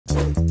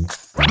Hello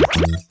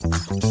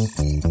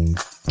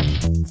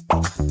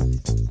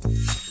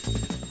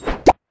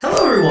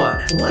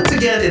everyone! Once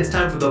again, it's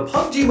time for the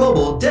PUBG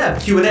Mobile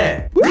DEV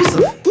Q&A.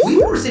 Recently, we've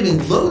been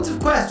receiving loads of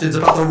questions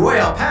about the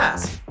Royale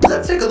Pass.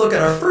 Let's take a look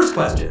at our first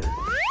question.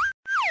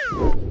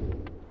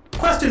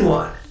 Question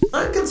 1.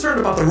 I'm concerned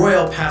about the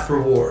Royale Pass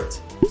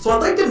rewards, so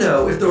I'd like to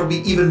know if there will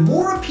be even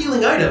more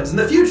appealing items in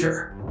the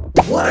future.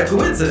 What a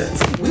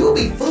coincidence! We will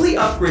be fully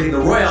upgrading the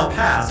Royale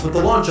Pass with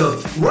the launch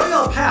of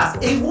Royale Pass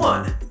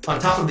A1. On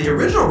top of the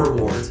original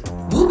rewards,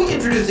 we'll be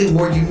introducing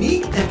more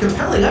unique and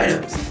compelling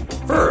items.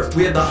 First,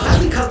 we have the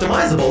highly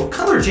customizable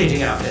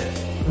color-changing outfit.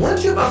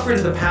 Once you've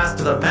upgraded the pass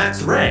to the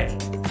max rank,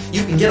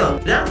 you can get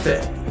an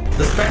outfit.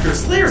 The Spectre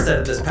Slayer set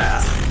of this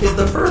pass is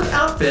the first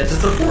outfit to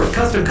support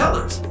custom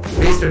colors.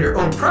 Based on your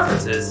own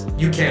preferences,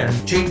 you can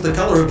change the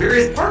color of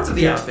various parts of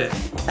the outfit.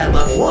 At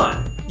level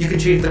 1, you can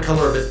change the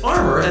color of its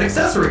armor and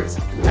accessories.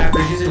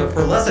 After using a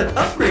pearlescent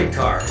upgrade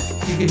card,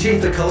 you can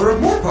change the color of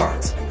more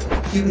parts.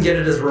 You can get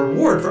it as a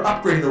reward for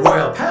upgrading the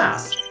Royale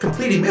Pass,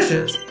 completing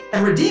missions,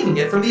 and redeeming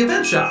it from the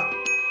event shop.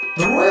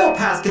 The Royale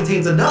Pass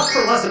contains enough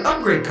pearlescent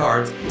upgrade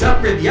cards to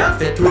upgrade the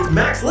outfit to its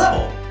max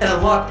level and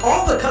unlock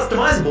all the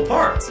customizable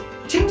parts.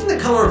 Changing the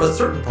color of a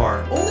certain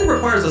part only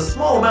requires a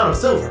small amount of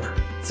silver.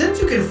 Since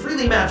you can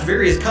freely match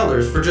various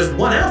colors for just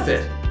one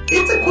outfit,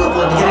 it's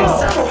equivalent to getting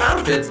several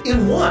outfits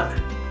in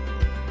one.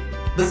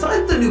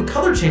 Besides the new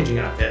color-changing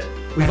outfit,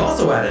 we've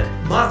also added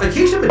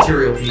modification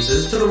material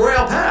pieces to the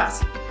Royale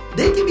Pass.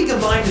 They can be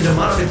combined into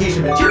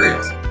modification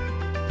materials,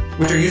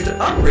 which are used to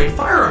upgrade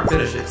firearm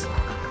finishes.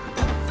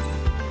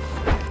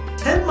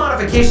 10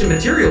 modification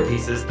material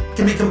pieces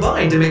can be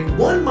combined to make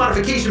one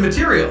modification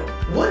material.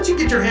 Once you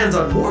get your hands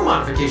on more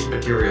modification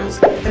materials,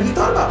 have you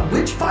thought about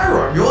which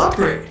firearm you'll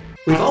upgrade?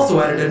 We've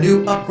also added a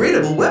new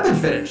upgradable weapon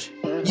finish.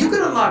 You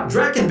can unlock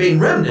Drakenbane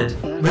Remnant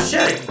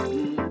Machete.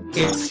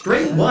 Its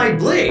straight wide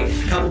blade,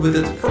 coupled with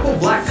its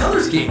purple-black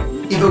color scheme,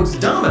 evokes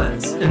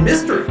dominance and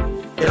mystery.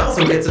 It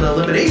also gets an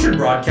elimination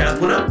broadcast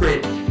when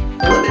upgraded.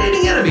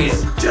 Eliminating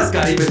enemies just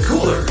got even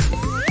cooler.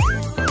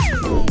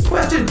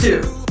 Question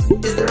 2.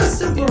 Is there a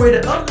simpler way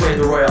to upgrade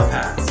the Royale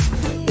Pass?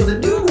 In the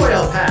new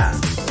Royale Pass,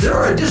 there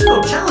are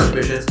additional challenge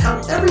missions to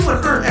help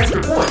everyone earn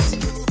extra points,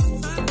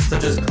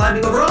 such as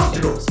climbing over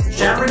obstacles,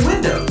 shattering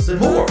windows, and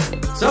more.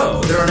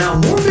 So, there are now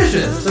more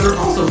missions that are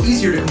also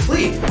easier to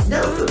complete.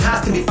 Now that the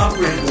pass can be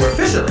upgraded more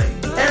efficiently,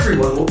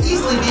 everyone will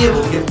easily be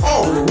able to get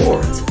all the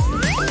rewards.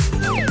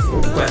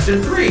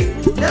 Question 3.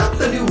 Now that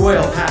the new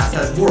Royale Pass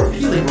has more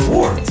appealing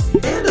rewards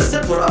and a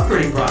simpler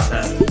upgrading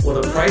process, will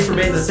the price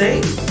remain the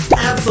same?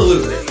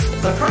 Absolutely.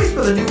 The price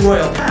for the new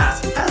Royale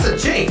Pass hasn't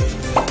changed.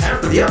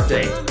 After the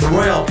update, the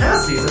Royale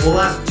Pass season will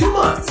last 2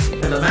 months,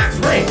 and the max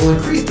rank will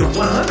increase to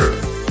 100.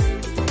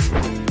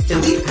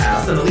 Elite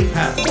Pass and Elite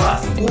Pass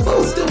Plus will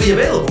both still be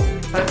available.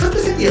 By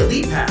purchasing the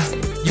Elite Pass,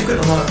 you can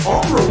unlock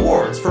all the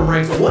rewards from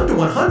ranks 1 to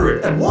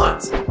 100 at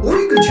once, or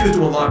you can choose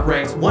to unlock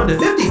ranks 1 to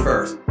 50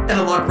 first, and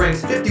unlock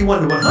ranks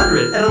 51 to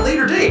 100 at a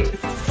later date.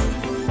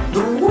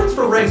 The rewards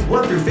for ranks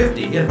 1 through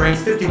 50 and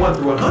ranks 51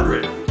 through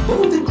 100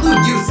 both include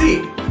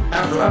UC.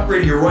 After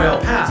upgrading your Royale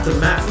Pass to the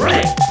max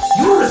rank,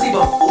 you will receive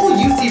a full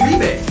UC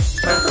rebate.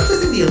 By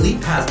purchasing the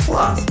Elite Pass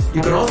Plus,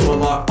 you can also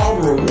unlock all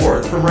the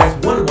rewards from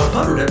ranks 1 to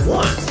 100 at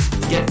once,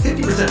 get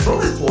 50%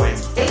 bonus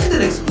points, and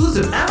an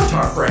exclusive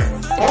avatar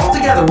frame, all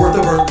together worth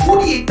over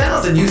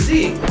 48,000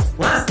 UC.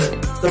 Lastly,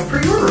 the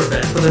pre-order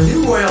event for the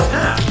new Royale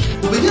Pass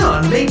will begin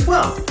on May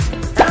 12th.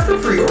 After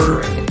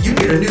pre-ordering, you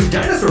get a new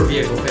dinosaur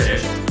vehicle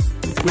finish,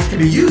 which can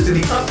be used in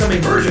the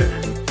upcoming version.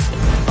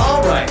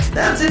 Alright,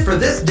 that's it for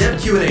this DEV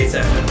Q&A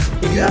session.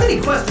 If you have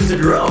any questions of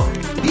your own,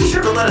 be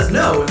sure to let us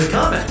know in the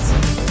comments.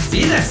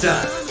 See you next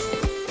time!